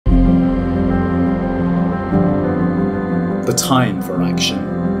The time for action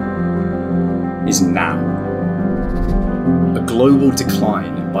is now. A global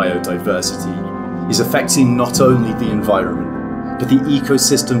decline in biodiversity is affecting not only the environment, but the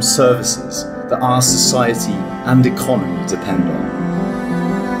ecosystem services that our society and economy depend on.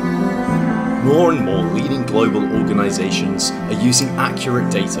 More and more leading global organisations are using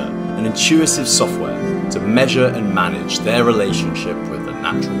accurate data and intuitive software to measure and manage their relationship with the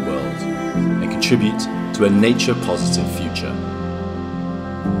natural world and contribute to a nature-positive future.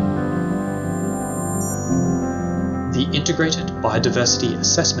 The Integrated Biodiversity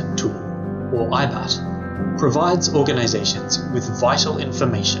Assessment Tool, or IBAT, provides organisations with vital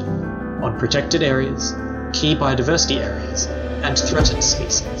information on protected areas, key biodiversity areas, and threatened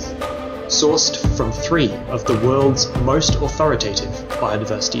species, sourced from 3 of the world's most authoritative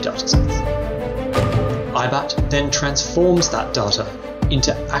biodiversity datasets. IBAT then transforms that data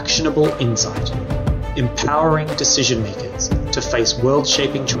into actionable insight, empowering decision makers to face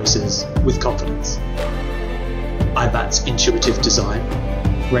world-shaping choices with confidence. IBAT's intuitive design,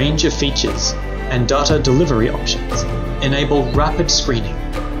 range of features, and data delivery options enable rapid screening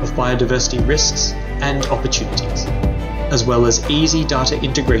of biodiversity risks and opportunities, as well as easy data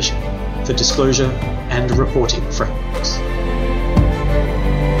integration for disclosure and reporting frameworks.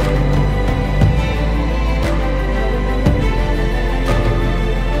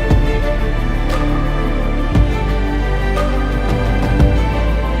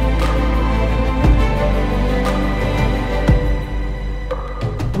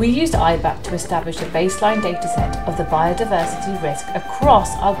 We used IBAT to establish a baseline dataset of the biodiversity risk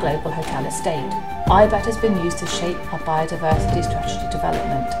across our global hotel estate. IBAT has been used to shape our biodiversity strategy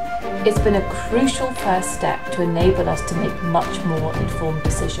development. It's been a crucial first step to enable us to make much more informed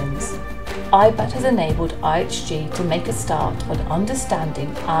decisions. IBAT has enabled IHG to make a start on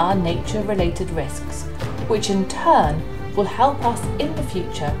understanding our nature-related risks, which in turn will help us in the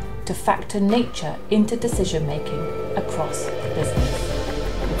future to factor nature into decision-making across the business.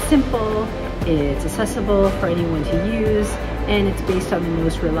 It's simple, it's accessible for anyone to use, and it's based on the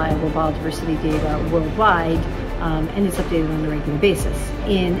most reliable biodiversity data worldwide, and it's updated on a regular basis.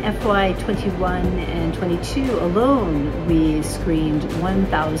 In FY 21 and 22 alone, we screened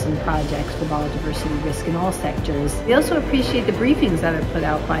 1,000 projects for biodiversity risk in all sectors. We also appreciate the briefings that are put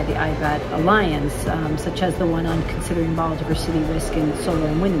out by the IBAT Alliance, such as the one on considering biodiversity risk in solar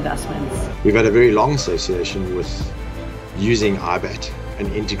and wind investments. We've had a very long association with using IBAT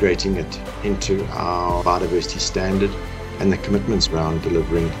and integrating it into our biodiversity standard and the commitments around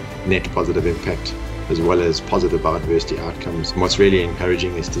delivering net positive impact as well as positive biodiversity outcomes. And what's really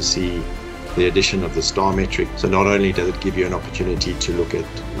encouraging is to see the addition of the STAR metric. So not only does it give you an opportunity to look at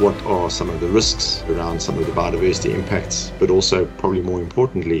what are some of the risks around some of the biodiversity impacts, but also probably more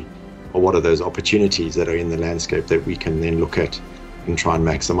importantly, what are those opportunities that are in the landscape that we can then look at and try and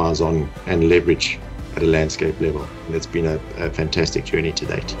maximize on and leverage at a landscape level. And it's been a fantastic journey to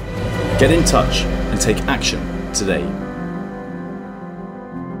date. Get in touch and take action today.